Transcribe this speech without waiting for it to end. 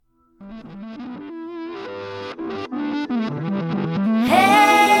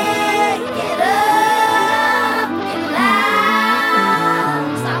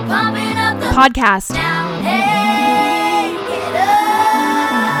podcast. Now, hey, get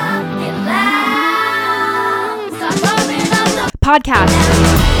up, get loud, start pumping up the Podcast.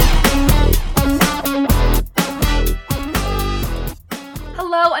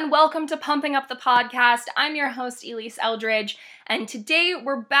 Hello and welcome to Pumping Up the Podcast. I'm your host, Elise Eldridge, and today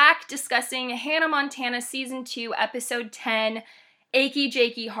we're back discussing Hannah Montana Season 2, Episode 10, Achy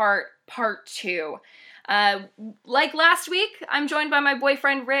Jakey Heart, Part 2. Like last week, I'm joined by my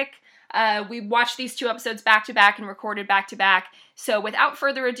boyfriend, Rick. We watched these two episodes back-to-back and recorded back-to-back, so without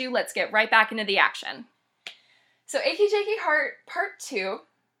further ado, let's get right back into the action. So, Achy Jakey Heart, Part 2.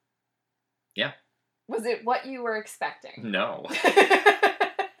 Yeah. Was it what you were expecting? No.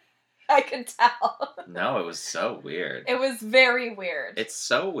 I could tell. No, it was so weird. It was very weird. It's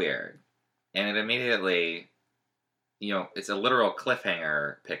so weird. And it immediately, it's a literal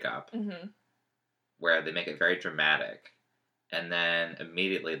cliffhanger pickup Mm-hmm. where they make it very dramatic. And then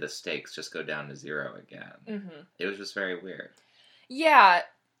immediately the stakes just go down to zero again. Mm-hmm. It was just very weird. Yeah,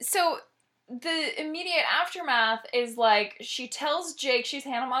 so the immediate aftermath is like, she tells Jake she's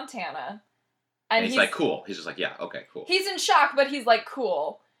Hannah Montana. And he's like, cool. He's just like, yeah, okay, cool. He's in shock, but he's like,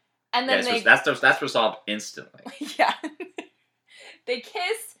 cool. And then that's resolved instantly. Yeah. They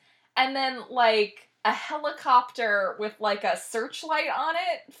kiss, and then, like, a helicopter with, like, a searchlight on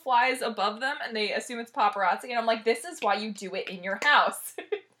it flies above them, and they assume it's paparazzi. And I'm like, this is why you do it in your house.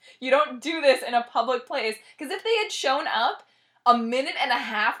 You don't do this in a public place. Because if they had shown up a minute and a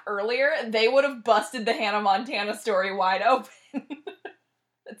half earlier, they would have busted the Hannah Montana story wide open.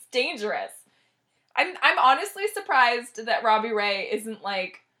 That's dangerous. I'm honestly surprised that Robbie Ray isn't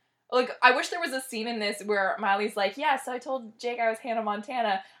like, I wish there was a scene in this where Miley's like, yeah, so I told Jake I was Hannah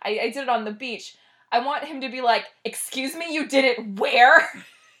Montana. I did it on the beach. I want him to be like, excuse me, you did it where?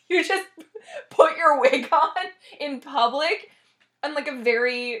 You just put your wig on in public in, like, a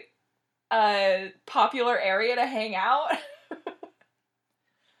very popular area to hang out.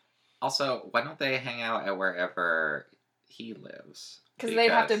 Also, why don't they hang out at wherever he lives? Because they'd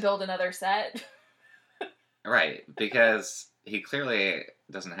have to build another set. Right, because he clearly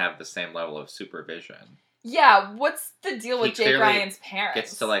doesn't have the same level of supervision. Yeah, what's the deal with Jake Ryan's parents?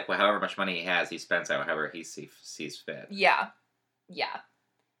 Gets to, like, however much money he has, he spends out however he sees fit. Yeah.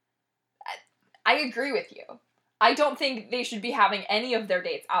 I agree with you. I don't think they should be having any of their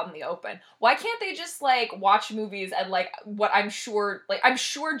dates out in the open. Why can't they just, like, watch movies at, like, I'm sure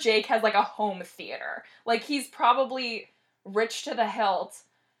Jake has, like, a home theater. Like, he's probably rich to the hilt.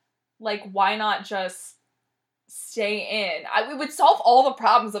 Like, why not just stay in? It would solve all the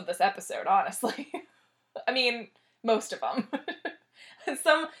problems of this episode, honestly. I mean, most of them.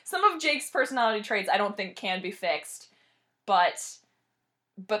 Some of Jake's personality traits I don't think can be fixed, but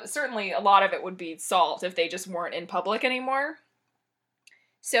certainly a lot of it would be solved if they just weren't in public anymore.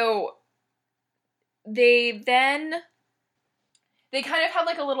 So they kind of have,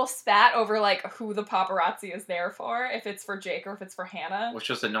 like, a little spat over, like, who the paparazzi is there for, if it's for Jake or if it's for Hannah. Which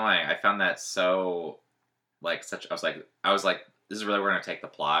was annoying. I found that so, like, I was like, this is really where we're gonna take the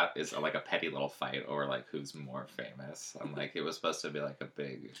plot, is, like, a petty little fight over, like, who's more famous. I'm like, it was supposed to be, like, a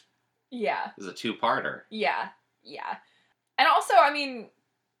big... Yeah. This is a two-parter. Yeah. And also, I mean,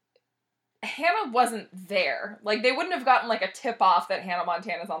 Hannah wasn't there. Like, they wouldn't have gotten, like, a tip-off that Hannah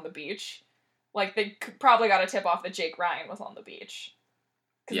Montana's on the beach. Like, they probably got a tip-off that Jake Ryan was on the beach.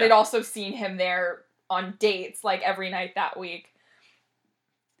 Because they'd also seen him there on dates, like, every night that week.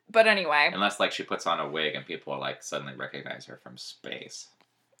 But anyway. Unless, like, she puts on a wig and people, like, suddenly recognize her from space.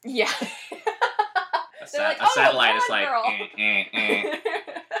 Yeah. A satellite is like,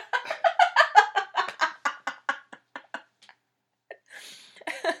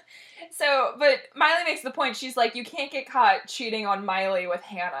 But Miley makes the point, she's like, you can't get caught cheating on Miley with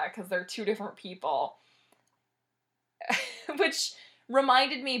Hannah, because they're two different people. Which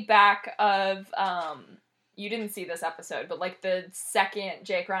reminded me back of, you didn't see this episode, but, like, the second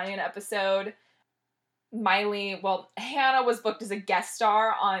Jake Ryan episode, Hannah was booked as a guest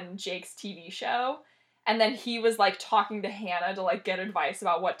star on Jake's TV show, and then he was, like, talking to Hannah to, like, get advice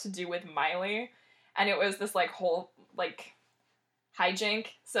about what to do with Miley, and it was this, like, whole, like, hijink,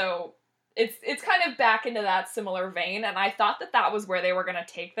 so it's kind of back into that similar vein, and I thought that was where they were gonna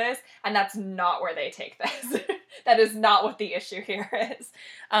take this, and that's not where they take this. That is not what the issue here is.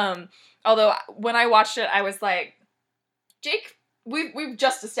 Although, when I watched it, I was like, Jake, we've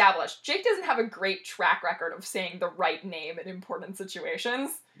just established, Jake doesn't have a great track record of saying the right name in important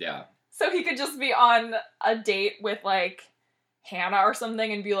situations. Yeah. So he could just be on a date with, like, Hannah or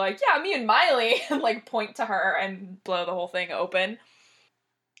something and be like, yeah, me and Miley, and, like, point to her and blow the whole thing open.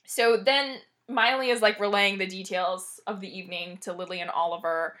 So then Miley is, like, relaying the details of the evening to Lily and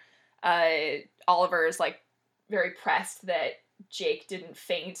Oliver, Oliver is, like, very pressed that Jake didn't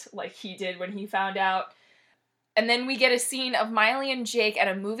faint like he did when he found out. And then we get a scene of Miley and Jake at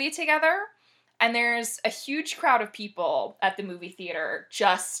a movie together, and there's a huge crowd of people at the movie theater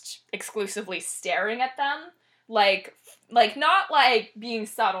just exclusively staring at them. Like not, like, being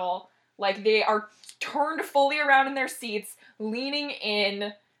subtle. Like, they are turned fully around in their seats, leaning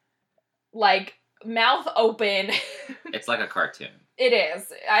in, like, mouth open. It's like a cartoon. It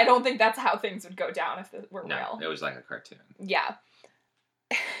is. I don't think that's how things would go down if it were No, real. it was like a cartoon. Yeah.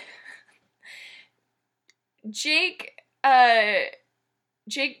 Jake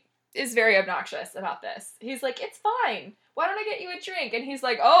is very obnoxious about this. He's like, it's fine. Why don't I get you a drink? And he's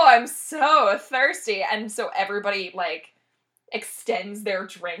like, oh, I'm so thirsty. And so everybody, like, extends their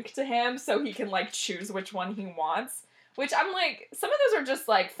drink to him so he can, like, choose which one he wants. Which I'm like, some of those are just,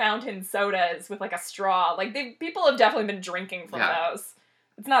 like, fountain sodas with, like, a straw. Like, people have definitely been drinking from those.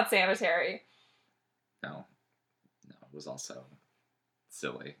 It's not sanitary. No, it was also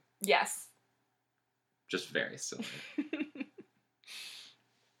silly. Yes. Just very silly.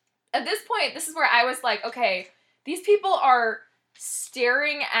 At this point, this is where I was like, okay, these people are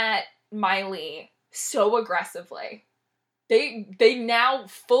staring at Miley so aggressively. They now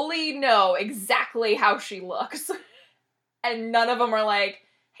fully know exactly how she looks. And none of them are like,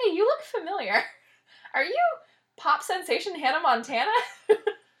 hey, you look familiar. Are you pop sensation Hannah Montana?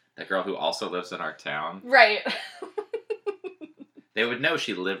 That girl who also lives in our town. Right. They would know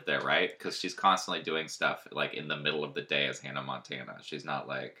she lived there, right? Because she's constantly doing stuff, like, in the middle of the day as Hannah Montana. She's not,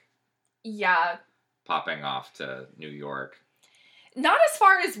 like... Yeah. Popping off to New York. Not as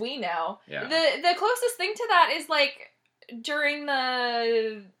far as we know. Yeah. The closest thing to that is, like, during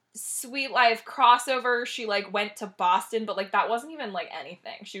the Sweet Life crossover, she, like, went to Boston, but, like, that wasn't even, like,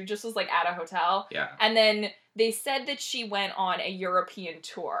 anything. She just was, like, at a hotel. Yeah. And then they said that she went on a European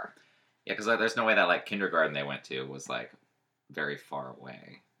tour. Yeah, because, like, there's no way that, like, kindergarten they went to was, like, very far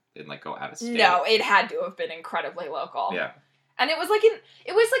away. They didn't, like, go out of state. No, it had to have been incredibly local. Yeah. And it was, like,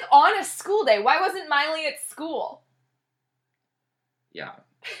 on a school day. Why wasn't Miley at school? Yeah.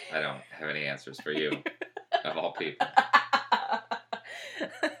 I don't have any answers for you, of all people.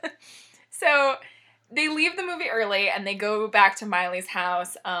 So, they leave the movie early, and they go back to Miley's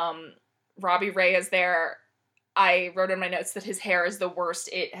house. Robbie Ray is there. I wrote in my notes that his hair is the worst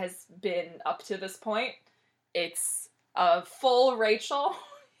it has been up to this point. It's a full Rachel,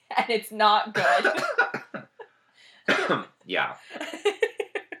 and it's not good. Yeah.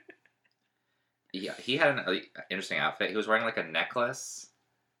 Yeah, he had an interesting outfit. He was wearing, like, a necklace.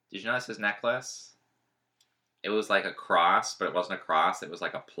 Did you notice his necklace? It was like a cross, but it wasn't a cross. It was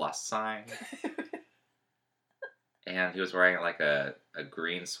like a plus sign. And he was wearing, like, a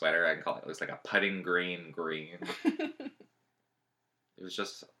green sweater. I can call it. It was like a putting green. It was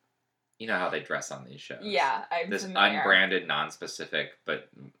just... You know how they dress on these shows. Yeah, This familiar. unbranded, non-specific, but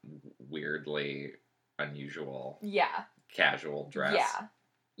weirdly unusual, casual dress. Yeah.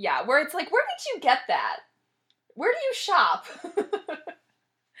 Yeah, where it's like, where did you get that? Where do you shop?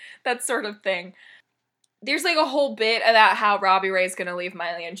 That sort of thing. There's, like, a whole bit about how Robbie Ray's gonna leave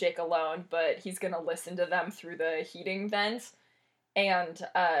Miley and Jake alone, but he's gonna listen to them through the heating vent. And,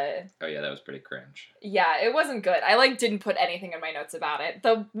 Oh yeah, that was pretty cringe. yeah, it wasn't good. I, like, didn't put anything in my notes about it.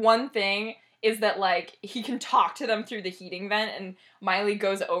 The one thing is that, like, he can talk to them through the heating vent, and Miley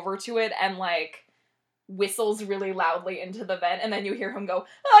goes over to it and, like, whistles really loudly into the vent, and then you hear him go,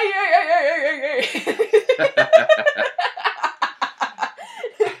 "Ay, ay, ay, ay, ay, ay."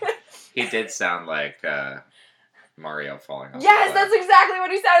 He did sound like Mario falling off. Yes, the that's cliff. exactly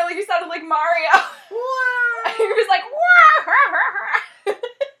what he sounded like. He sounded like Mario. He was like,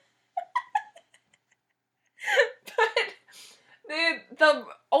 but the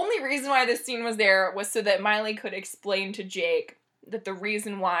only reason why this scene was there was so that Miley could explain to Jake that the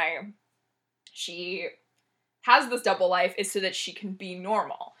reason why she has this double life is so that she can be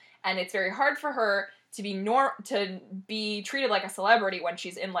normal. And it's very hard for her to be treated like a celebrity when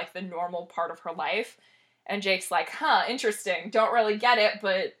she's in, like, the normal part of her life. And Jake's like, huh, interesting. Don't really get it,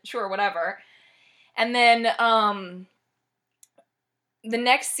 but sure, whatever. And then, the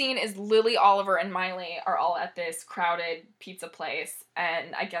next scene is Lily, Oliver, and Miley are all at this crowded pizza place.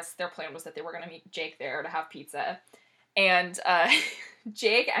 And I guess their plan was that they were going to meet Jake there to have pizza. And,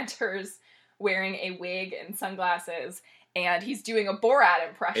 Jake enters wearing a wig and sunglasses, and he's doing a Borat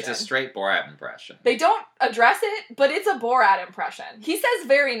impression. It's a straight Borat impression. They don't address it, but it's a Borat impression. He says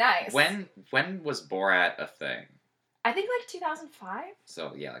very nice. When was Borat a thing? I think, like, 2005?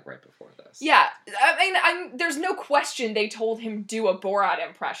 So, yeah, like, right before this. Yeah. I mean, there's no question they told him do a Borat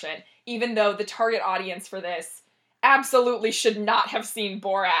impression, even though the target audience for this, absolutely should not have seen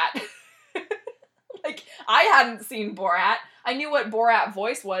Borat. Like, I hadn't seen Borat. I knew what Borat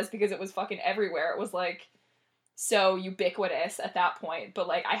voice was because it was fucking everywhere. It was, like, so ubiquitous at that point. But,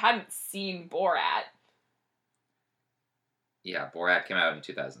 like, I hadn't seen Borat. Yeah, Borat came out in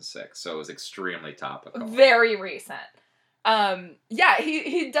 2006, so it was extremely topical. Very recent. Yeah,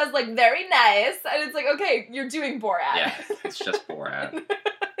 he does, like, very nice. And it's like, okay, you're doing Borat. Yeah, it's just Borat.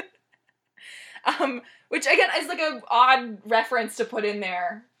 Which, again, is, like, an odd reference to put in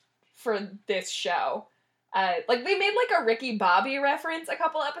there for this show. Like, they made, like, a Ricky Bobby reference a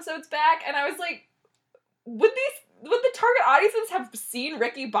couple episodes back, and I was like, would the target audiences have seen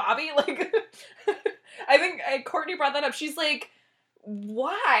Ricky Bobby? Like, I think Courtney brought that up. She's like,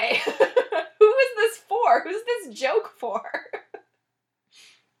 why? Who is this for? Who's this joke for?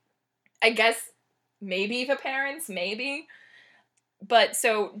 I guess maybe the parents, maybe. But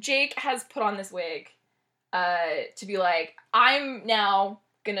so Jake has put on this wig to be like, I'm now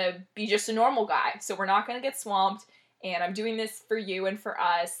gonna be just a normal guy, so we're not gonna get swamped, and I'm doing this for you and for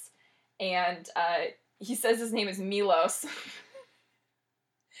us. And he says his name is Milos.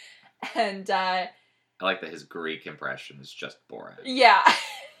 And I like that his Greek impression is just Borat. Yeah.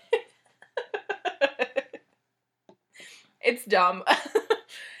 It's dumb.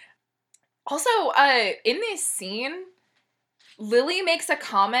 Also, in this scene, Lily makes a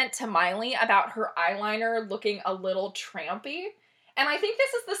comment to Miley about her eyeliner looking a little trampy. And I think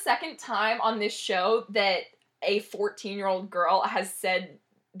this is the second time on this show that a 14-year-old girl has said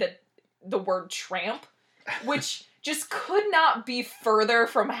that the word tramp, which just could not be further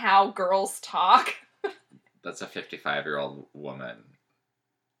from how girls talk. That's a 55-year-old woman's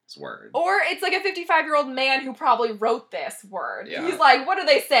word. Or it's like a 55-year-old man who probably wrote this word. Yeah. He's like, what do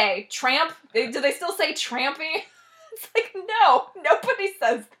they say? Tramp? Do they still say trampy? It's like, no, nobody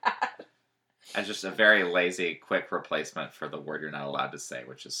says that. And just a very lazy, quick replacement for the word you're not allowed to say,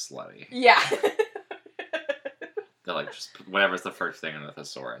 which is slutty. Yeah. They're like, just whatever's the first thing in the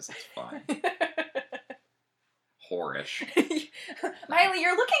thesaurus, it's fine. Whorish. Miley,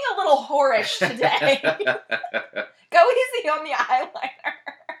 you're looking a little whorish today. Go easy on the eyeliner.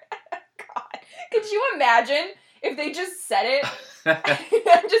 God. Could you imagine if they just said it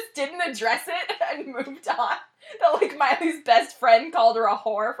and just didn't address it and moved on? That, like, Miley's best friend called her a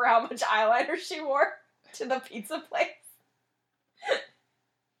whore for how much eyeliner she wore to the pizza place.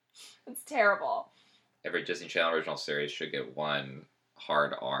 It's terrible. Every Disney Channel original series should get one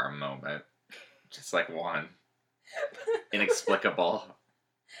hard R moment. Just like one. Inexplicable.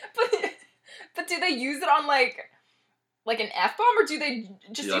 But do they use it on, like an F-bomb, or do they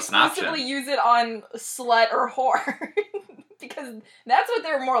just Yeah, that's an option. exclusively use it on slut or whore? Because that's what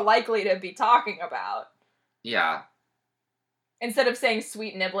they're more likely to be talking about. Yeah. Instead of saying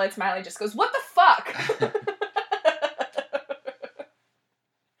sweet niblets, Miley just goes, what the fuck?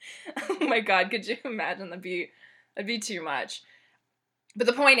 Oh my god, could you imagine? That'd be too much. But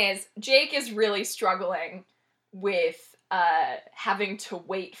the point is, Jake is really struggling with having to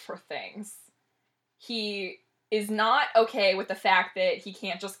wait for things. He is not okay with the fact that he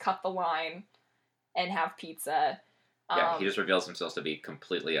can't just cut the line and have pizza. Yeah, he just reveals himself to be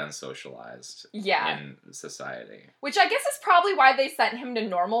completely unsocialized Yeah. in society. Which I guess is probably why they sent him to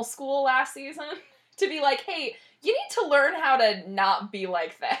normal school last season. To be like, hey, you need to learn how to not be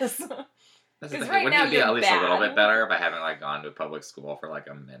like this. That's the 'Cause thing. right Wouldn't now you be you're at least a little bad. bit better by having like gone to public school for like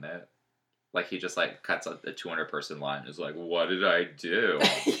a minute? Like he just like cuts a 200-person line and is like, what did I do?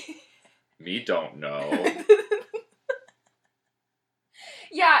 Me don't know.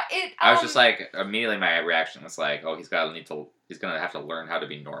 Yeah, I was just like, immediately my reaction was like, oh, he's gonna have to learn how to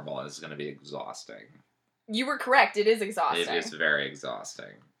be normal, and this is gonna be exhausting. You were correct, it is exhausting. It is very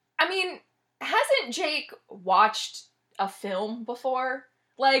exhausting. I mean, hasn't Jake watched a film before?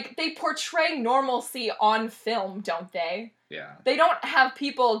 Like, they portray normalcy on film, don't they? Yeah. They don't have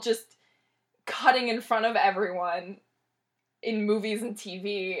people just cutting in front of everyone in movies and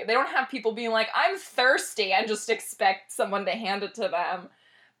TV. They don't have people being like, I'm thirsty, and just expect someone to hand it to them.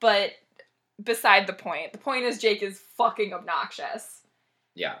 But beside the point. The point is Jake is fucking obnoxious.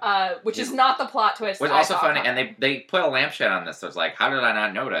 Yeah. Which is not the plot twist. Which I also saw funny, coming. and they put a lampshade on this, so it's like, how did I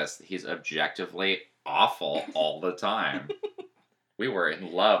not notice? He's objectively awful all the time. We were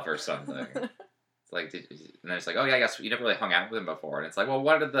in love or something. It's like, and then it's like, oh yeah, I guess you never really hung out with him before. And it's like, well,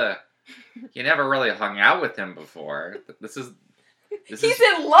 you never really hung out with him before. He's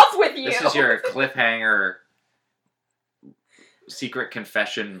in love with you! This is your cliffhanger secret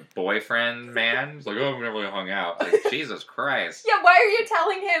confession boyfriend man. It's like, oh, we never really hung out. Like, Jesus Christ. Yeah, why are you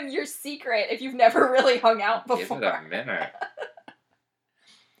telling him your secret if you've never really hung out before? Give it a minute.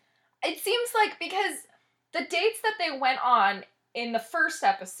 It seems like because the dates that they went on in the first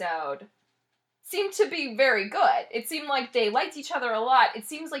episode seemed to be very good. It seemed like they liked each other a lot. It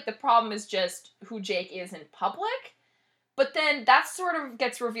seems like the problem is just who Jake is in public. But then that sort of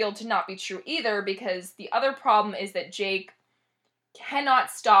gets revealed to not be true either, because the other problem is that Jake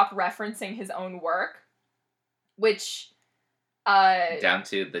cannot stop referencing his own work, which... down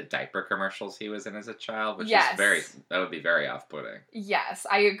to the diaper commercials he was in as a child, which is that would be very off-putting. Yes,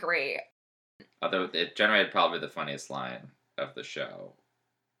 I agree. Although it generated probably the funniest line of the show,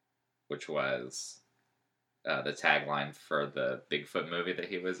 which was the tagline for the Bigfoot movie that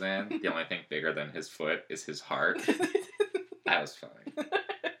he was in. The only thing bigger than his foot is his heart. That was funny.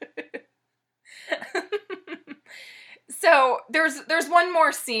 So there's one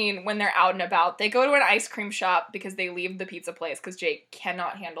more scene when they're out and about. They go to an ice cream shop because they leave the pizza place because Jake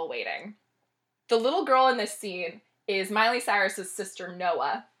cannot handle waiting. The little girl in this scene is Miley Cyrus's sister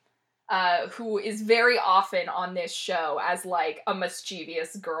Noah, who is very often on this show as like a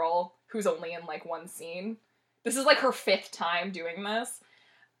mischievous girl who's only in like one scene. This is like her 5th time doing this.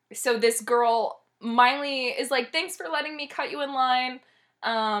 So this girl, Miley, is like, thanks for letting me cut you in line.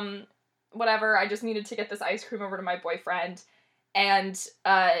 Whatever, I just needed to get this ice cream over to my boyfriend. And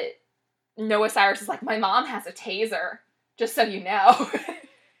Noah Cyrus is like, my mom has a taser, just so you know.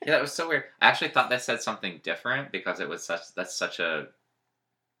 Yeah, that was so weird. I actually thought that said something different because it was that's such a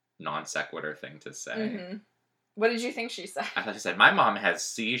non sequitur thing to say. Mm-hmm. What did you think she said? I thought she said, my mom has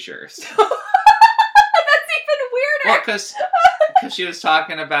seizures. That's even weirder. Well, because she was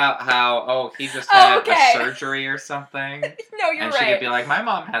talking about how, he just had a surgery or something. No, you're and right. she could be like, my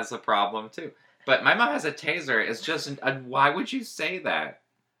mom has a problem too. But my mom has a taser. It's just, why would you say that?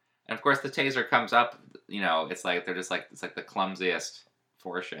 And of course the taser comes up, it's like, it's like the clumsiest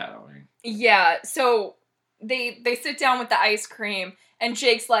foreshadowing. Yeah, so they sit down with the ice cream, and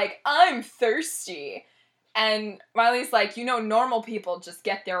Jake's like, I'm thirsty. And Miley's like, normal people just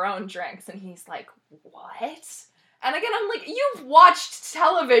get their own drinks. And he's like, what? And again, I'm like, you've watched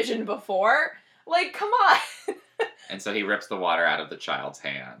television before. Like, come on. And so he rips the water out of the child's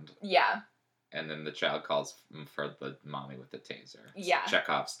hand. Yeah. And then the child calls for the mommy with the taser. Yeah.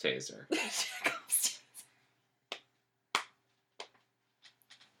 Chekhov's taser.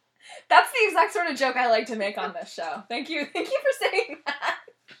 That's the exact sort of joke I like to make on this show. Thank you for saying that.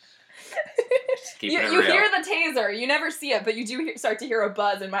 You hear the taser, you never see it, but you do start to hear a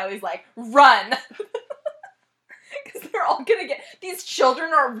buzz, and Miley's like, run! Because they're all gonna these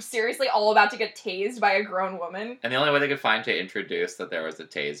children are seriously all about to get tased by a grown woman. And the only way they could find to introduce that there was a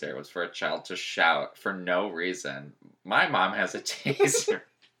taser was for a child to shout, for no reason, my mom has a taser.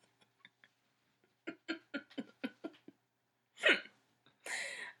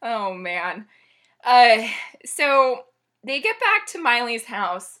 Oh, man. So they get back to Miley's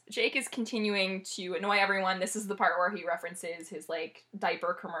house. Jake is continuing to annoy everyone. This is the part where he references his, like,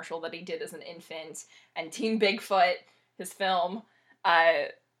 diaper commercial that he did as an infant, and Teen Bigfoot, his film,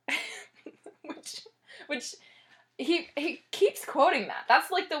 which he keeps quoting that. That's,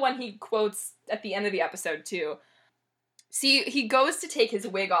 like, the one he quotes at the end of the episode, too. See, he goes to take his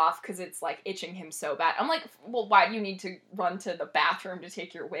wig off because it's, like, itching him so bad. I'm like, well, why do you need to run to the bathroom to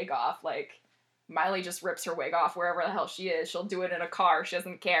take your wig off? Like, Miley just rips her wig off wherever the hell she is. She'll do it in a car. She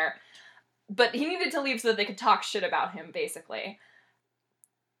doesn't care. But he needed to leave so that they could talk shit about him, basically.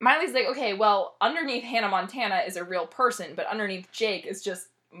 Miley's like, okay, well, underneath Hannah Montana is a real person, but underneath Jake is just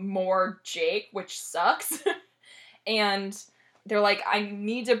more Jake, which sucks. And they're like, I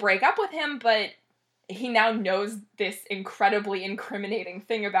need to break up with him, but he now knows this incredibly incriminating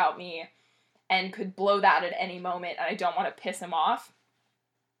thing about me and could blow that at any moment, and I don't want to piss him off.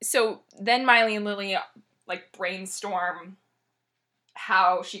 So then Miley and Lily, like, brainstorm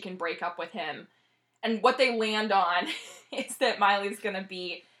how she can break up with him. And what they land on is that Miley's gonna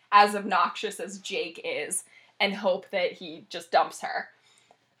be as obnoxious as Jake is and hope that he just dumps her.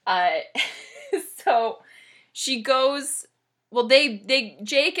 So she goes... Well,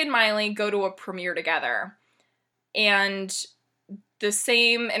 Jake and Miley go to a premiere together, and the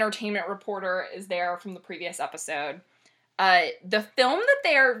same entertainment reporter is there from the previous episode. The film that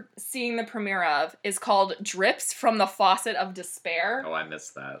they are seeing the premiere of is called Drips from the Faucet of Despair. Oh, I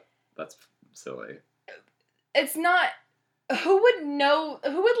missed that. That's silly. It's not... Who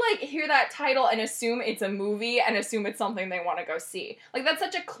would, like, hear that title and assume it's a movie and assume it's something they want to go see? Like, that's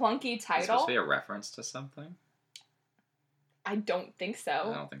such a clunky title. Is it supposed to be a reference to something? I don't think so.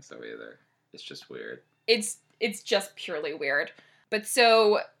 I don't think so either. It's just weird. It's just purely weird. But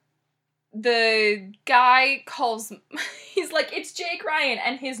so the guy calls, he's like, it's Jake Ryan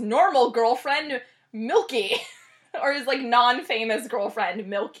and his normal girlfriend, Milky. Or his, like, non-famous girlfriend,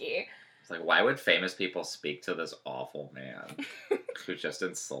 Milky. like, why would famous people speak to this awful man who just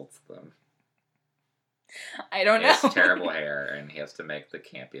insults them? I don't He know. has terrible hair, and he has to make the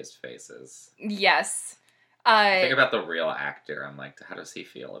campiest faces. Yes. Think about the real actor. I'm like, how does he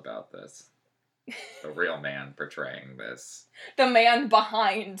feel about this? The real man portraying this. The man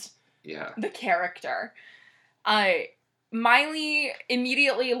behind Yeah. the character. Miley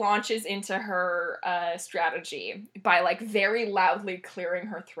immediately launches into her strategy by, like, very loudly clearing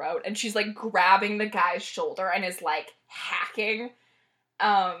her throat, and she's, like, grabbing the guy's shoulder and is, like, hacking.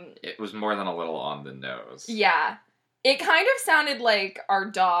 It was more than a little on the nose. Yeah. It kind of sounded like our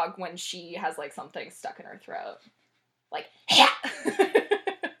dog when she has, like, something stuck in her throat. Like, ha!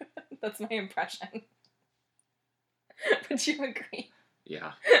 That's my impression. Would you agree?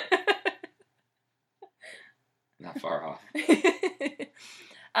 Yeah. Not far off.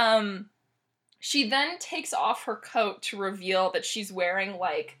 She then takes off her coat to reveal that she's wearing,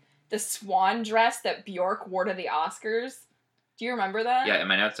 like, the swan dress that Bjork wore to the Oscars. Do you remember that? Yeah, in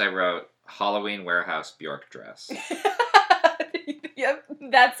my notes I wrote Halloween warehouse Bjork dress. Yep,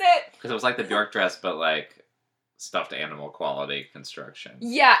 that's it. Because it was like the Bjork dress, but like stuffed animal quality construction.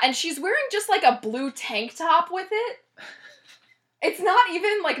 Yeah, and she's wearing just, like, a blue tank top with it. It's not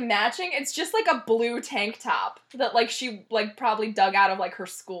even, like, matching. It's just, like, a blue tank top that, like, she, like, probably dug out of, like, her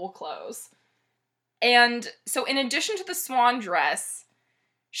school clothes. And so in addition to the swan dress,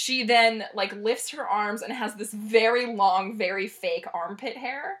 she then, like, lifts her arms and has this very long, very fake armpit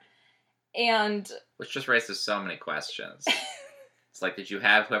hair. And... Which just raises so many questions. It's like, did you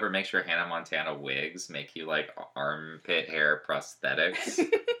have whoever makes your Hannah Montana wigs make you, like, armpit hair prosthetics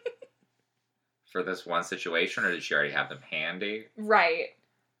for this one situation, or did she already have them handy? Right.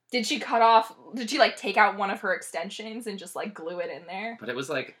 Did she like, take out one of her extensions and just, like, glue it in there? But it was,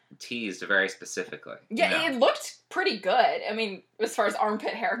 like, teased very specifically. Yeah, It looked pretty good. I mean, as far as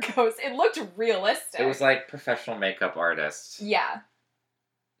armpit hair goes, it looked realistic. It was, like, professional makeup artist Yeah.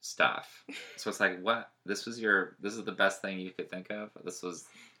 stuff. So it's like, what? This is the best thing you could think of? This was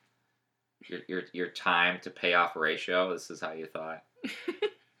your time to payoff ratio? This is how you thought?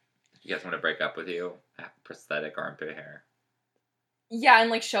 You guys want to break up with you? Prosthetic armpit hair. Yeah,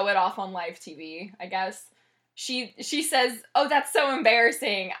 and, like, show it off on live TV, I guess. She says, "Oh, that's so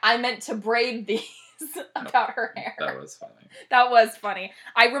embarrassing. I meant to braid these," about her hair. That was funny. That was funny.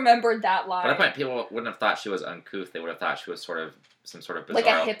 I remembered that line. But at that point, people wouldn't have thought she was uncouth. They would have thought she was sort of some sort of bizarre...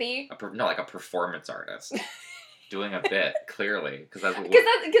 Like a hippie? Like a performance artist. Doing a bit, clearly. Because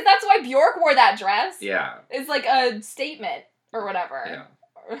that's why Bjork wore that dress. Yeah. It's like a statement or whatever.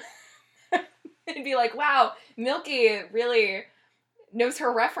 Yeah. It'd be like, wow, Milky really knows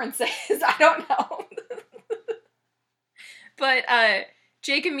her references. I don't know. But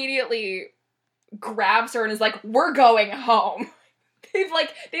Jake immediately grabs her and is like, "We're going home."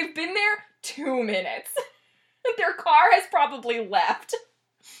 They've been there 2 minutes. Their car has probably left.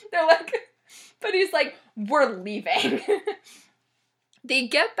 They're like, but he's like, "We're leaving." They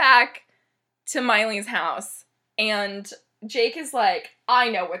get back to Miley's house, and Jake is like, "I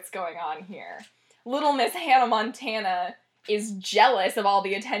know what's going on here. Little Miss Hannah Montana is jealous of all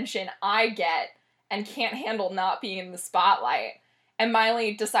the attention I get and can't handle not being in the spotlight." And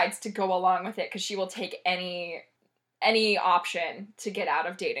Miley decides to go along with it because she will take any option to get out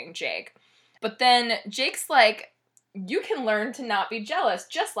of dating Jake. But then Jake's like, "You can learn to not be jealous,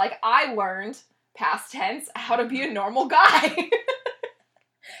 just like I learned, past tense, how to be a normal guy."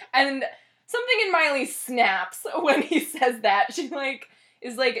 And something in Miley snaps when he says that. She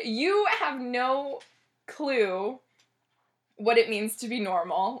is like, "You have no clue what it means to be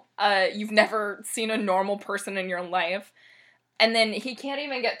normal. You've never seen a normal person in your life." And then he can't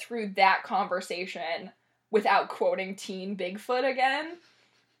even get through that conversation without quoting Teen Bigfoot again.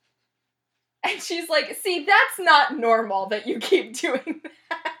 And she's like, "See, that's not normal that you keep doing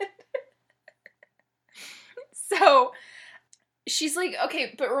that." So she's like,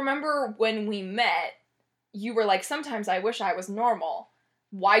 "Okay, but remember when we met, you were like, sometimes I wish I was normal.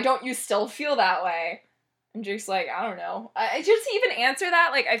 Why don't you still feel that way?" And Jake's like, "I don't know." Does he even answer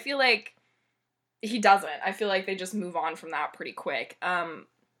that? Like, I feel like he doesn't. I feel like they just move on from that pretty quick.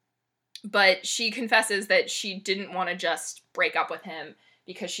 But she confesses that she didn't want to just break up with him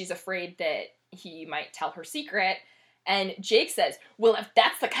because she's afraid that he might tell her secret. And Jake says, "Well, if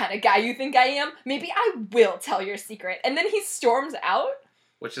that's the kind of guy you think I am, maybe I will tell your secret." And then he storms out.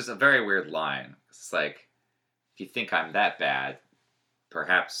 Which is a very weird line. It's like, if you think I'm that bad,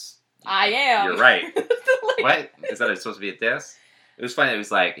 perhaps I am. You're right. Like, What? Is that supposed to be a diss? It was funny. It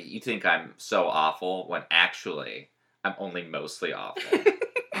was like, you think I'm so awful when actually I'm only mostly awful.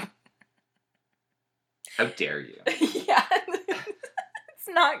 How dare you? Yeah. It's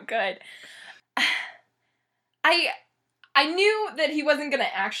not good. I knew that he wasn't gonna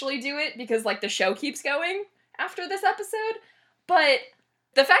actually do it because, like, the show keeps going after this episode, but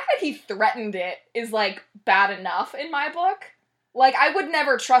the fact that he threatened it is, like, bad enough in my book. Like, I would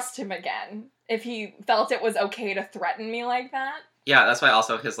never trust him again if he felt it was okay to threaten me like that. Yeah, that's why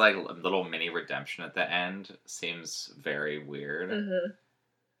also his, like, little mini redemption at the end seems very weird. Mm-hmm.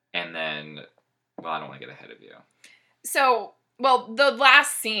 And then, well, I don't want to get ahead of you. So, well, the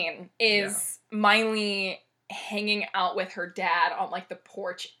last scene is Miley hanging out with her dad on, like, the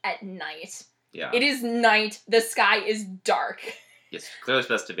porch at night. Yeah. It is night. The sky is dark. It's clearly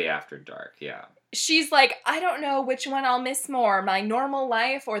supposed to be after dark, yeah. She's like, I don't know which one I'll miss more, my normal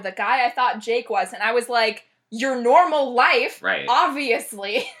life or the guy I thought Jake was. And I was like, your normal life? Right.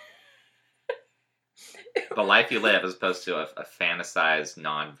 Obviously. The life you live as opposed to a fantasized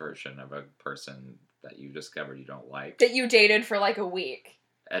non-version of a person that you discovered you don't like. That you dated for like a week.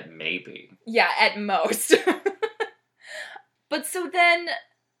 Maybe. Yeah, at most. But so then,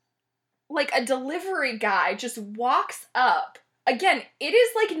 like, a delivery guy just walks up. Again, it is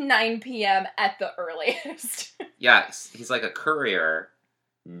like 9 p.m. at the earliest. Yeah, he's like a courier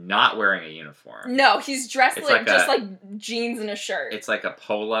not wearing a uniform. No, he's dressed It's like like like jeans and a shirt. It's like a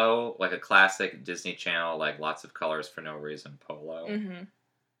polo, like a classic Disney Channel, like lots of colors for no reason polo. Mm-hmm.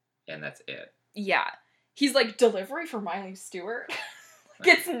 And that's it. Yeah. He's like, delivery for Miley Stewart?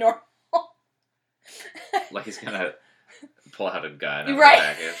 Like, it's normal. Like he's gonna pull out a gun out of Right.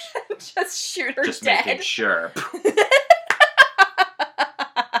 the package. Just shoot her Just dead. making sure.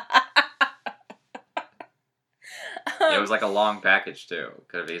 It was like a long package too.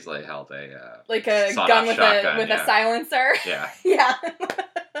 Could have easily held a like a sawed-off gun with shotgun, a silencer. yeah. Yeah.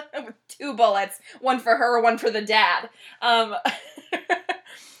 With 2 bullets. One for her, one for the dad.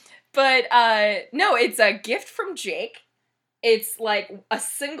 But no, it's a gift from Jake. It's like a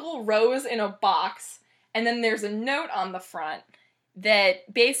single rose in a box. And then there's a note on the front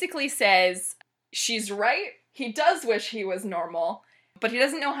that basically says, she's right. He does wish he was normal, but he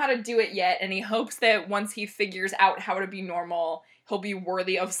doesn't know how to do it yet. And he hopes that once he figures out how to be normal, he'll be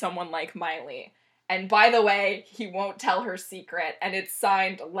worthy of someone like Miley. And by the way, he won't tell her secret. And it's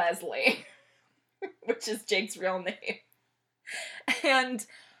signed Leslie, which is Jake's real name. And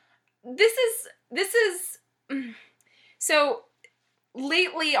this is so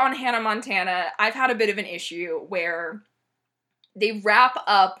lately on Hannah Montana, I've had a bit of an issue where they wrap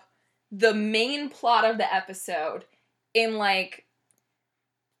up the main plot of the episode in like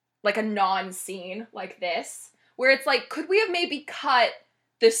a non-scene like this, where it's like, could we have maybe cut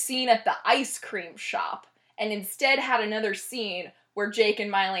the scene at the ice cream shop and instead had another scene where Jake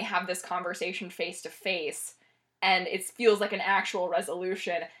and Miley have this conversation face to face and it feels like an actual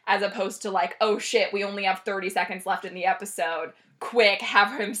resolution, as opposed to like, oh shit, we only have 30 seconds left in the episode. Quick,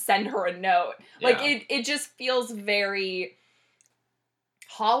 have him send her a note. Yeah. Like, it just feels very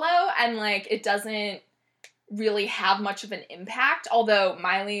hollow, and like, it doesn't really have much of an impact, although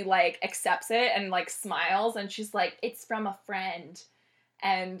Miley like accepts it and like smiles, and she's like, it's from a friend.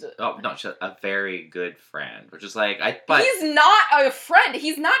 And Oh no, she's a very good friend, which is like but he's not a friend.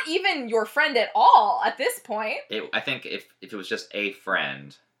 He's not even your friend at all at this point. I think if it was just a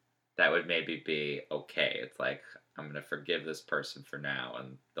friend, that would maybe be okay. It's like, I'm gonna forgive this person for now,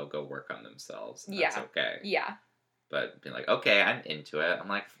 and they'll go work on themselves. And That's okay. Yeah. But being like, okay, I'm into it. I'm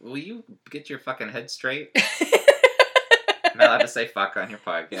like, will you get your fucking head straight? Am I allowed to say fuck on your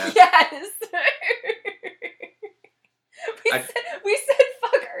podcast? Yes. we said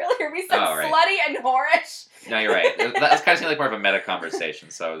fuck earlier. We said right. slutty and whorish. No, you're right. That's kind of seemed like more of a meta conversation,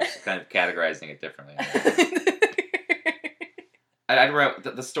 so I was kind of categorizing it differently. I wrote,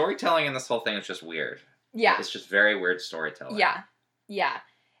 the storytelling in this whole thing is just weird. Yeah. It's just very weird storytelling. Yeah. Yeah.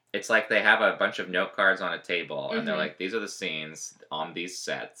 It's like they have a bunch of note cards on a table, and they're Mhm. like, these are the scenes on these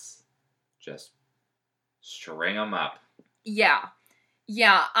sets. Just string them up. Yeah.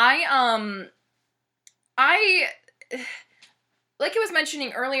 Yeah. I like I was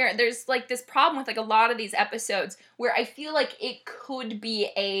mentioning earlier, there's like this problem with like a lot of these episodes where I feel like it could be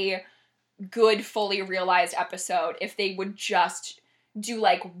a good, fully realized episode if they would just do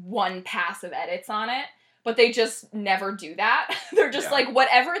like one pass of edits on it. But they just never do that. They're just like,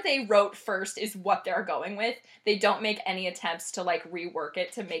 whatever they wrote first is what they're going with. They don't make any attempts to like rework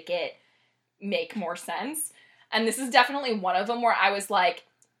it to make it make more sense. And this is definitely one of them where I was like,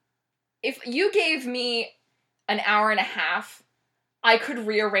 if you gave me an hour and a half, I could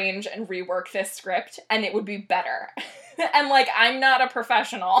rearrange and rework this script and it would be better. And like, I'm not a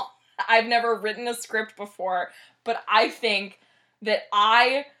professional. I've never written a script before, but I think that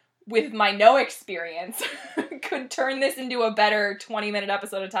I with my no experience, could turn this into a better 20-minute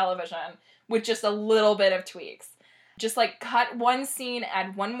episode of television with just a little bit of tweaks. Just, like, cut one scene,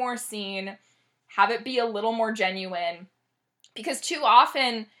 add one more scene, have it be a little more genuine. Because too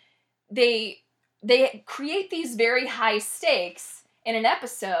often, they create these very high stakes in an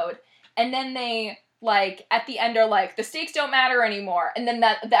episode, and then they, like, at the end are like, the stakes don't matter anymore, and then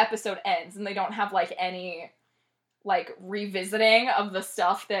the episode ends, and they don't have, like, any, like, revisiting of the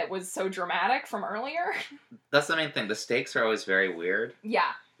stuff that was so dramatic from earlier. That's the main thing. The stakes are always very weird.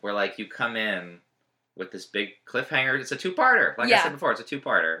 Yeah. Where, like, you come in with this big cliffhanger. It's a two-parter. Like I Yeah. said before, it's a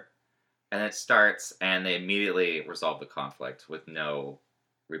two-parter. And it starts, and they immediately resolve the conflict with no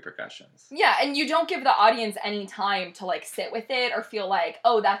repercussions. Yeah, and you don't give the audience any time to, like, sit with it or feel like,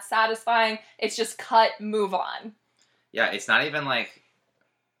 oh, that's satisfying. It's just cut, move on. Yeah, it's not even, like,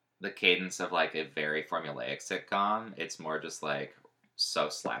 the cadence of, like, a very formulaic sitcom. It's more just, like, so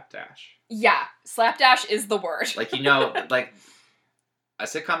slapdash. Yeah, slapdash is the word. Like, you know, like, a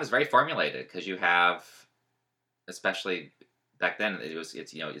sitcom is very formulated, because you have, especially back then,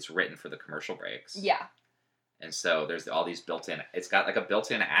 it's written for the commercial breaks. Yeah. And so there's all these built-in, it's got, like, a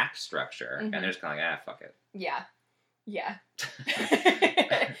built-in act structure, Mhm. and they're just kind of like, fuck it. Yeah. Yeah.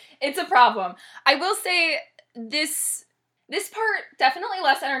 It's a problem. I will say this part definitely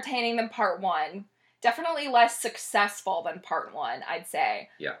less entertaining than part 1. Definitely less successful than part 1, I'd say.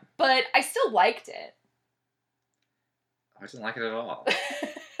 Yeah. But I still liked it. I didn't like it at all.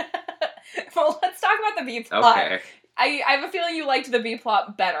 Well, let's talk about the B plot. Okay. I have a feeling you liked the B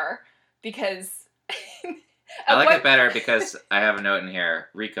plot better because I like it better because I have a note in here.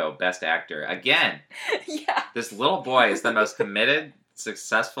 Rico, best actor. Again, Yeah. this little boy is the most committed,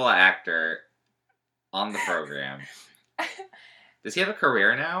 successful actor on the program. Does he have a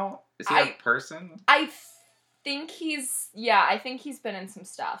career now? Is he a person? I think he's been in some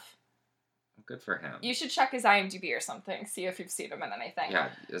stuff. Good for him. You should check his IMDb or something, see if you've seen him in anything. Yeah,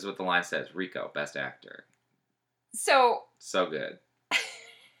 is what the line says. Rico, best actor. So, So good.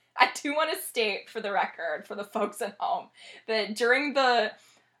 I do want to state for the record, for the folks at home, that during the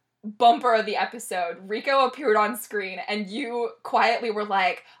bumper of the episode, Rico appeared on screen, and you quietly were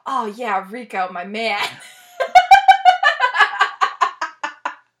like, oh yeah, Rico, my man.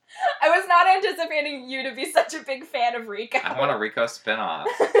 I was not anticipating you to be such a big fan of Rico. I want a Rico spinoff.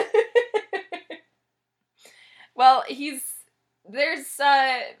 Well, there's,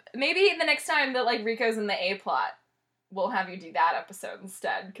 maybe the next time that, like, Rico's in the A-plot, we'll have you do that episode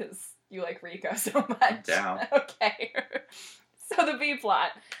instead, because you like Rico so much. I'm down. Okay. So the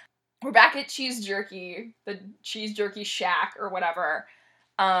B-plot. We're back at Cheese Jerky, the Cheese Jerky Shack, or whatever.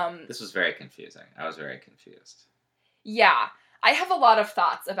 This was very confusing. I was very confused. Yeah. I have a lot of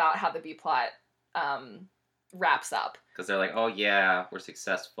thoughts about how the B-plot, wraps up. Because they're like, oh yeah, we're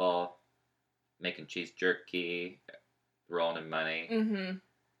successful. Making cheese jerky, rolling in money. Mm-hmm.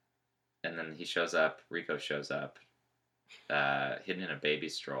 And then he shows up, Rico shows up, hidden in a baby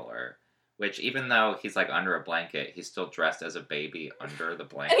stroller. Which, even though he's, like, under a blanket, he's still dressed as a baby under the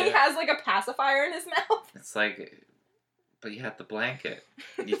blanket. And he has, like, a pacifier in his mouth. It's like, but you had the blanket.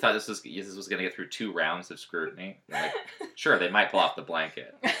 You thought this was going to get through 2 rounds of scrutiny? Like, sure, they might pull off the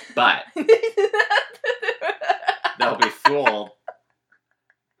blanket. But they'll be fooled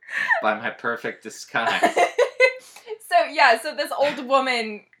by my perfect disguise. So this old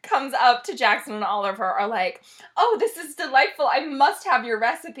woman comes up to Jackson and Oliver are like, oh, this is delightful. I must have your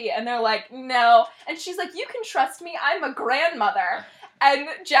recipe. And they're like, no. And she's like, you can trust me. I'm a grandmother. And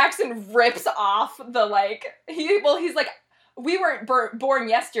Jackson rips off the, like, he's like, we weren't born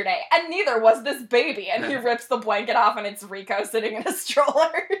yesterday, and neither was this baby. And he rips the blanket off, and it's Rico sitting in a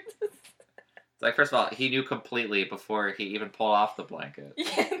stroller. It's like, first of all, he knew completely before he even pulled off the blanket.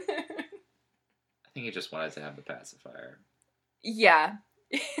 Yeah. I think he just wanted to have the pacifier. Yeah.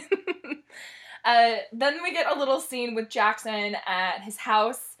 Then we get a little scene with Jackson at his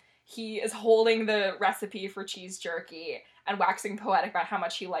house. He is holding the recipe for cheese jerky and waxing poetic about how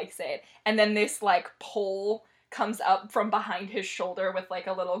much he likes it. And then this, like, pole comes up from behind his shoulder with, like,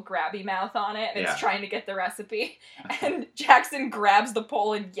 a little grabby mouth on it, and it's trying to get the recipe. And Jackson grabs the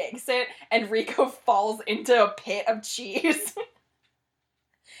pole and yanks it, and Rico falls into a pit of cheese.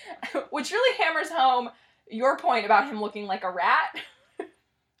 Which really hammers home your point about him looking like a rat.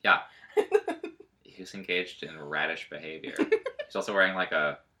 Yeah. He's engaged in radish behavior. He's also wearing, like,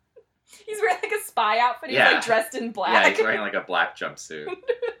 a... He's wearing, like, a spy outfit. He's, like, dressed in black. Yeah, he's wearing, like, a black jumpsuit.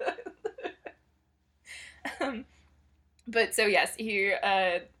 But so yes, he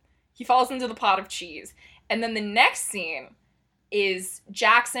falls into the pot of cheese, and then the next scene is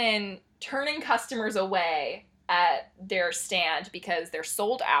Jackson turning customers away at their stand because they're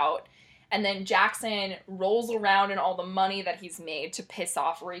sold out. And then Jackson rolls around in all the money that he's made to piss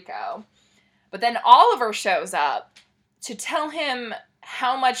off Rico. But then Oliver shows up to tell him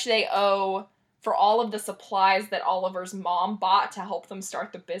how much they owe for all of the supplies that Oliver's mom bought to help them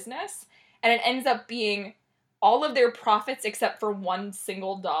start the business. And it ends up being all of their profits except for $1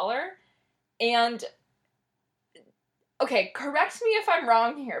 single. And, okay, correct me if I'm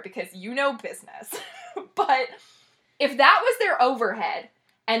wrong here because you know business. But if that was their overhead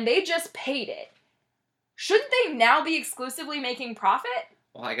and they just paid it, shouldn't they now be exclusively making profit?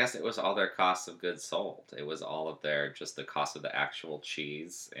 Well, I guess it was all their costs of goods sold. It was all of just the cost of the actual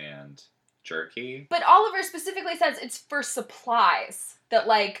cheese and jerky. But Oliver specifically says it's for supplies that,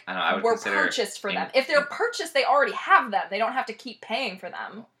 like, were purchased for them. If they're purchased, they already have them. They don't have to keep paying for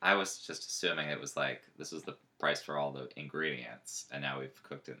them. I was just assuming it was like, this was the price for all the ingredients, and now we've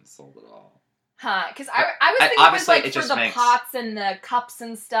cooked it and sold it all. Huh, because I was thinking it was, like, for the pots and the cups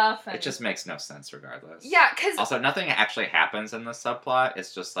and stuff. And... It just makes no sense regardless. Yeah, because... Also, nothing actually happens in the subplot.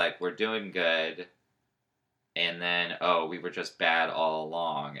 It's just like, we're doing good, and then, oh, we were just bad all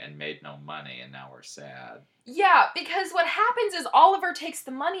along and made no money, and now we're sad. Yeah, because what happens is Oliver takes the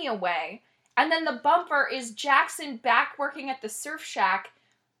money away, and then the bumper is Jackson back working at the surf shack,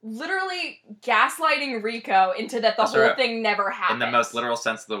 literally gaslighting Rico into that the whole thing never happened. In the most literal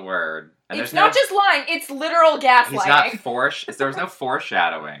sense of the word. And it's not just lying, it's literal gaslighting. He's not there was no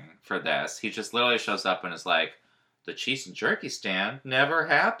foreshadowing for this. He just literally shows up and is like, the cheese and jerky stand never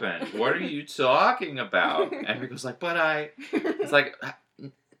happened. What are you talking about? And Rico's like, it's like,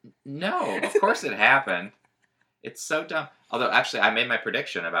 no, of course it happened. It's so dumb. Although, actually, I made my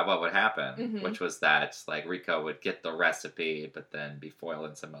prediction about what would happen, which was that, like, Rico would get the recipe, but then be foiled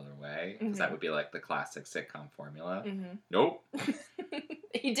in some other way. Because that would be, like, the classic sitcom formula. Nope.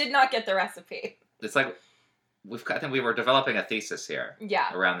 He did not get the recipe. It's like, I think we were developing a thesis here.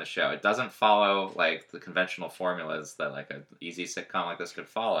 Yeah. Around the show. It doesn't follow, like, the conventional formulas that, like, an easy sitcom like this could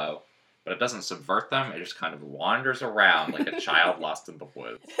follow. But it doesn't subvert them. It just kind of wanders around like a child lost in the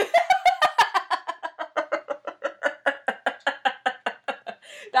woods.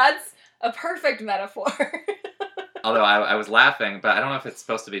 That's a perfect metaphor. Although I was laughing, but I don't know if it's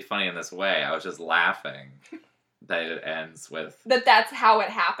supposed to be funny in this way. I was just laughing that it ends with... That's how it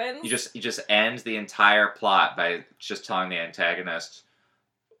happens? You just end the entire plot by just telling the antagonist,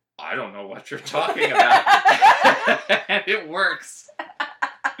 I don't know what you're talking about. And it works.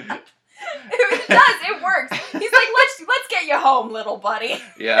 It does. It works. He's like, let's get you home, little buddy.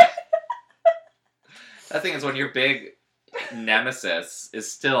 Yeah. That thing is when your big nemesis is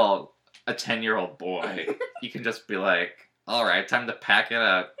still a 10-year-old boy, you can just be like, all right, time to pack it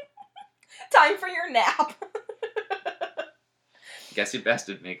up. Time for your nap. Guess you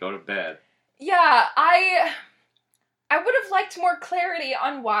bested me. Go to bed. Yeah, I would have liked more clarity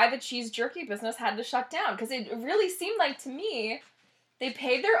on why the cheese jerky business had to shut down, because it really seemed like, to me, they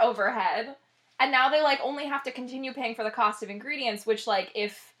paid their overhead, and now they, like, only have to continue paying for the cost of ingredients, which, like,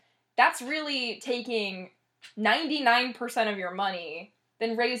 if that's really taking 99% of your money,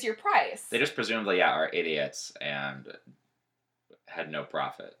 then raise your price. They just presumably, are idiots and had no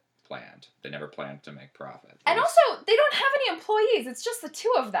profit planned. They never planned to make profit. And also, they don't have any employees. It's just the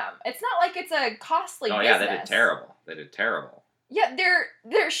two of them. It's not like it's a costly business. Yeah, they did terrible. Yeah,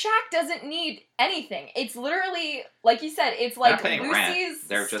 their shack doesn't need anything. It's literally, like you said, it's like Lucy's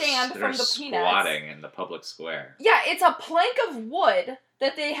stand from the Peanuts. They're squatting in the public square. Yeah, it's a plank of wood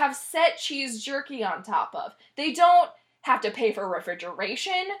that they have set cheese jerky on top of. They don't have to pay for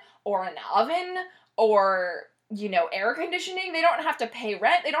refrigeration or an oven or, air conditioning. They don't have to pay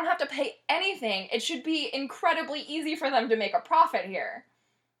rent. They don't have to pay anything. It should be incredibly easy for them to make a profit here.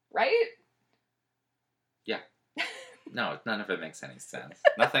 Right? Yeah. No, none of it makes any sense.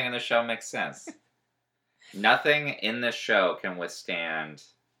 Nothing in the show makes sense. Nothing in this show can withstand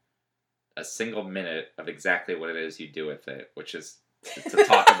a single minute of exactly what it is you do with it, which is to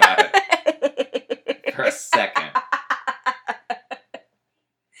talk about it for a second.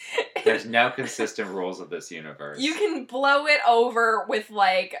 There's no consistent rules of this universe. You can blow it over with,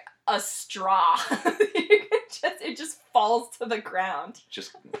 like, a straw. It just falls to the ground.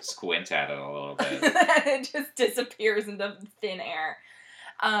 Just squint at it a little bit. It just disappears into thin air.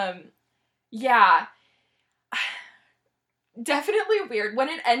 Yeah. Definitely weird. When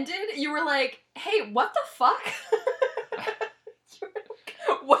it ended, you were like, hey, what the fuck?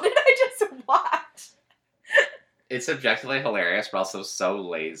 What did I just watch? It's objectively hilarious, but also so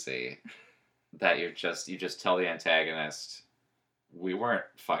lazy that you just tell the antagonist, we weren't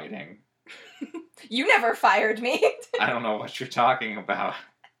fighting. You never fired me. I don't know what you're talking about.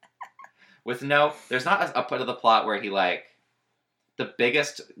 With no, there's not a part of the plot where he like, the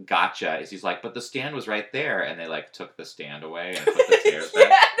biggest gotcha is he's like, but the stand was right there, and they like took the stand away and put the chairs Yeah,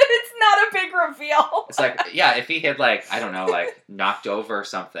 back. it's not a big reveal. It's like, yeah, if he had like, I don't know, like knocked over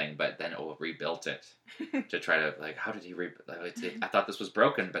something, but then rebuilt it to try to like, how did he I thought this was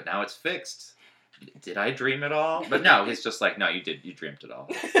broken, but now it's fixed. Did I dream it all? But no, he's just like, no, you dreamed it all.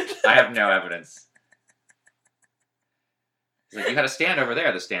 I have no evidence. He's like, you had a stand over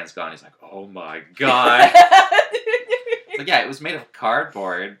there. The stand's gone. He's like, oh my god. It's like, yeah, it was made of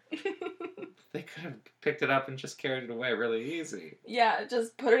cardboard. They could have picked it up and just carried it away really easy. Yeah,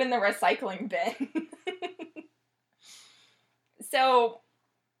 just put it in the recycling bin. So,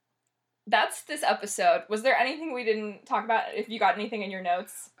 that's this episode. Was there anything we didn't talk about? If you got anything in your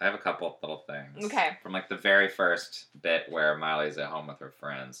notes? I have a couple of little things. Okay. From like the very first bit where Miley's at home with her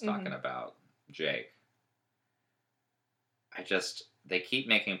friends talking about Jake. They keep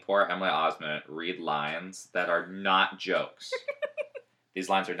making poor Emily Osment read lines that are not jokes. These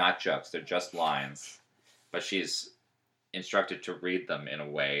lines are not jokes, they're just lines. But she's instructed to read them in a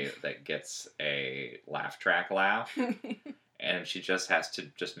way that gets a laugh track laugh. And she just has to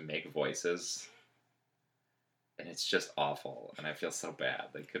just make voices. And it's just awful. And I feel so bad.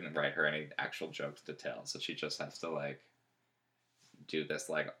 They couldn't write her any actual jokes to tell. So she just has to like do this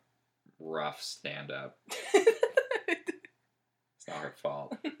like rough stand-up. It's not her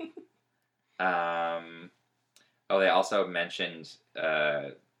fault. They also mentioned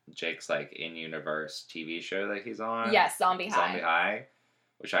Jake's like in-universe TV show that he's on. Yes, Zombie High. Zombie High,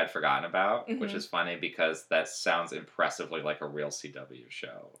 which I'd forgotten about, which is funny because that sounds impressively like a real CW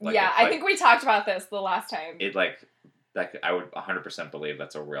show. Like, yeah, I think we talked about this the last time. It like that. I would 100% believe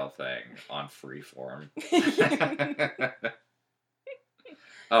that's a real thing on Freeform.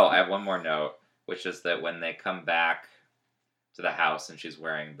 Oh, I have one more note, which is that when they come back to the house and she's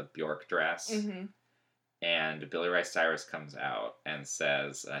wearing the Bjork dress, and Billy Ray Cyrus comes out and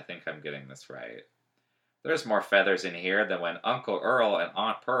says, and I think I'm getting this right, there's more feathers in here than when Uncle Earl and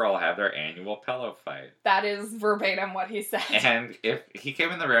Aunt Pearl have their annual pillow fight. That is verbatim what he said. And if he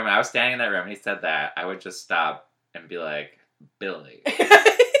came in the room and I was standing in that room and he said that, I would just stop and be like, Billy,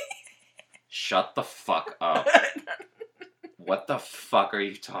 shut the fuck up. What the fuck are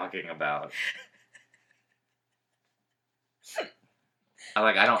you talking about?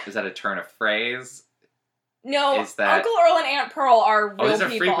 Is that a turn of phrase? No, Is that, Uncle Earl and Aunt Pearl are real people. these are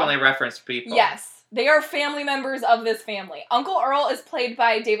frequently referenced people. Yes, they are family members of this family. Uncle Earl is played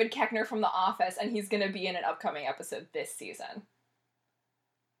by David Koechner from The Office, and he's going to be in an upcoming episode this season.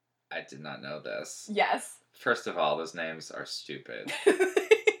 I did not know this. Yes. First of all, those names are stupid.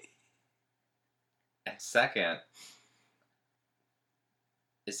 And second,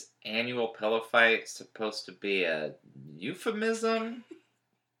 is annual pillow fight supposed to be a euphemism?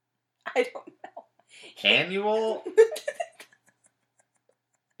 I don't know. Annual?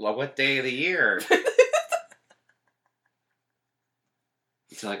 Well, what day of the year?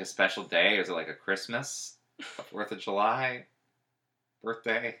 Is it like a special day? Or is it like a Christmas? 4th of July?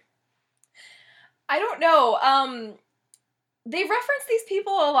 Birthday? I don't know. They reference these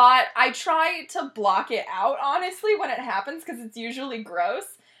people a lot. I try to block it out, honestly, when it happens, because it's usually gross.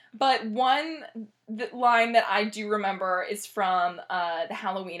 But one line that I do remember is from the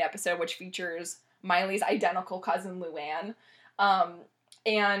Halloween episode, which features Miley's identical cousin, Luann.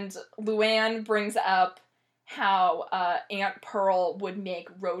 And Luann brings up how Aunt Pearl would make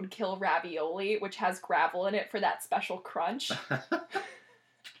roadkill ravioli, which has gravel in it for that special crunch.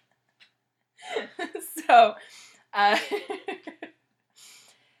 So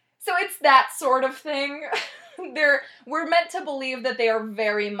it's that sort of thing. We're meant to believe that they are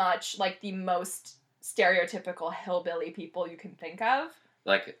very much like the most stereotypical hillbilly people you can think of.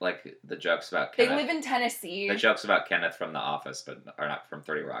 Like the jokes about Kenneth. They live in Tennessee. The jokes about Kenneth from The Office, are not from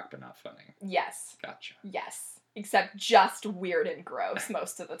 30 Rock, but not funny. Yes. Gotcha. Yes. Except just weird and gross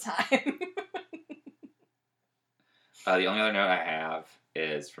most of the time. The only other note I have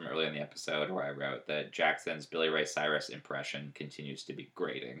is from earlier in the episode where I wrote that Jackson's Billy Ray Cyrus impression continues to be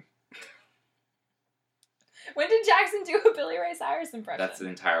grating. When did Jackson do a Billy Ray Cyrus impression? That's the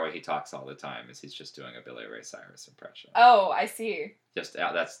entire way he talks all the time, is he's just doing a Billy Ray Cyrus impression. Oh, I see. Just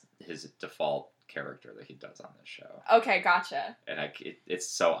that's his default character that he does on this show. Okay, gotcha. And it's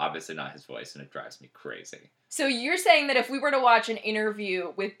so obviously not his voice, and it drives me crazy. So you're saying that if we were to watch an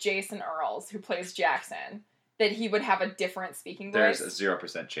interview with Jason Earls, who plays Jackson, that he would have a different speaking voice? There's a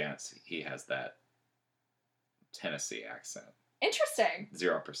 0% chance he has that Tennessee accent. Interesting.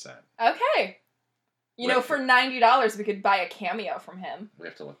 0%. Okay. You know, for $90, we could buy a cameo from him. We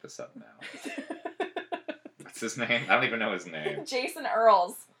have to look this up now. What's his name? I don't even know his name. Jason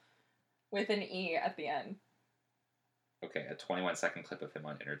Earls. with an E at the end. Okay, a 21-second clip of him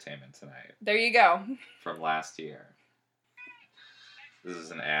on Entertainment Tonight There you go. from last year. This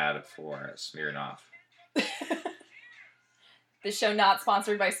is an ad for Smirnoff. This show not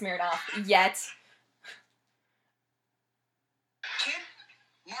sponsored by Smirnoff yet. Kid,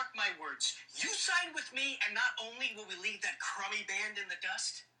 mark my words. You sign with me, and not only will we leave that crummy band in the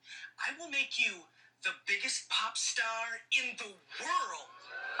dust, I will make you the biggest pop star in the world.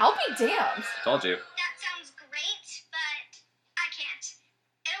 I'll be damned. Told you. That sounds great, but I can't.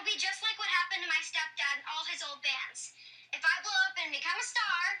 It'll be just like what happened to my stepdad and all his old bands. If I blow up and become a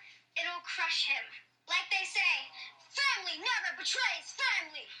star, it'll crush him. Like they say, family never betrays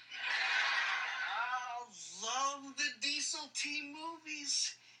family. I love the Diesel Team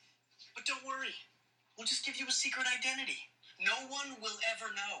movies. But don't worry, we'll just give you a secret identity. No one will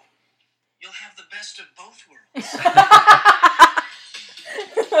ever know. You'll have the best of both worlds.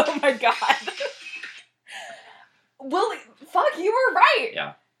 Oh my god. Willie, fuck, you were right.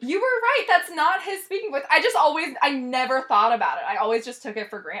 Yeah. You were right. That's not his speaking voice. I never thought about it. I always just took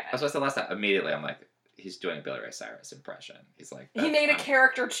it for granted. That's what I said last time. Immediately, I'm like, he's doing a Billy Ray Cyrus impression. He's like, He made a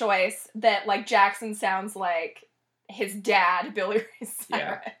character choice that, like, Jackson sounds like his dad, Billy Ray Cyrus.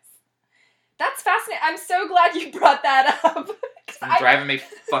 Yeah. That's fascinating. I'm so glad you brought that up. It's driving me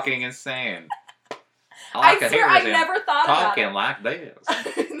fucking insane. I swear I never thought about it. Talking like this.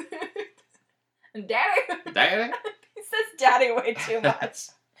 Daddy. Daddy? He says daddy way too much.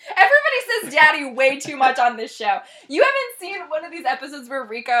 Everybody says daddy way too much on this show. You haven't seen one of these episodes where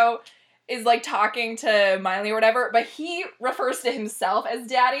Rico is, like, talking to Miley or whatever, but he refers to himself as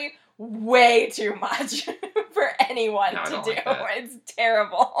daddy way too much for anyone No, I to don't do. like that. It's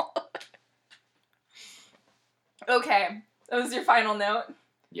terrible. Okay, that was your final note.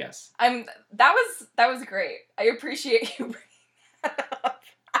 Yes. That was great. I appreciate you bringing that up.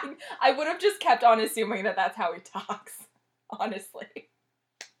 I would have just kept on assuming that that's how he talks, honestly.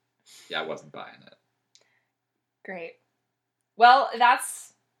 Yeah, I wasn't buying it. Great. Well,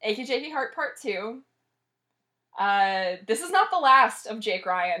 that's Achy Jakey Heart Part 2. This is not the last of Jake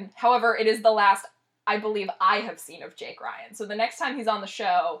Ryan. However, it is the last, I believe, I have seen of Jake Ryan. So the next time he's on the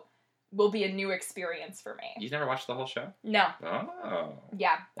show will be a new experience for me. You've never watched the whole show? No. Oh.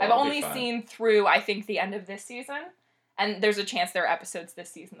 Yeah. Well, I've that'll be only fun. seen through, I think, the end of this season. And there's a chance there are episodes this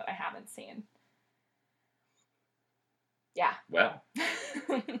season that I haven't seen. Yeah. Well.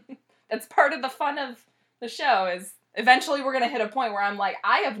 That's part of the fun of the show, is eventually we're going to hit a point where I'm like,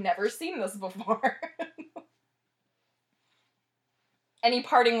 I have never seen this before. Any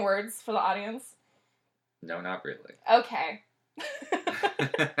parting words for the audience? No, not really. Okay.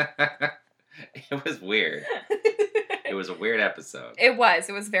 It was weird. It was a weird episode. It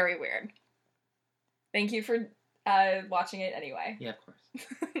was very weird. Thank you for watching it anyway. Yeah, of course.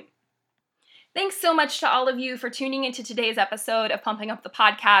 Thanks so much to all of you for tuning into today's episode of Pumping Up the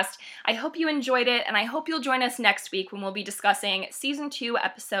Podcast. I hope you enjoyed it, and I hope you'll join us next week when we'll be discussing Season 2,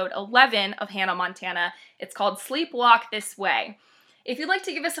 Episode 11 of Hannah Montana. It's called Sleepwalk This Way. If you'd like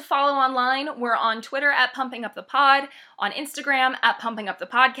to give us a follow online, we're on Twitter at Pumping Up the Pod, on Instagram at Pumping Up the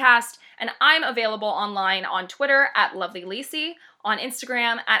Podcast, and I'm available online on Twitter at Lovely Lacey, on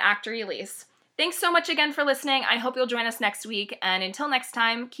Instagram at Actor Elise. Thanks so much again for listening. I hope you'll join us next week, and until next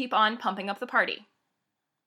time, keep on pumping up the party.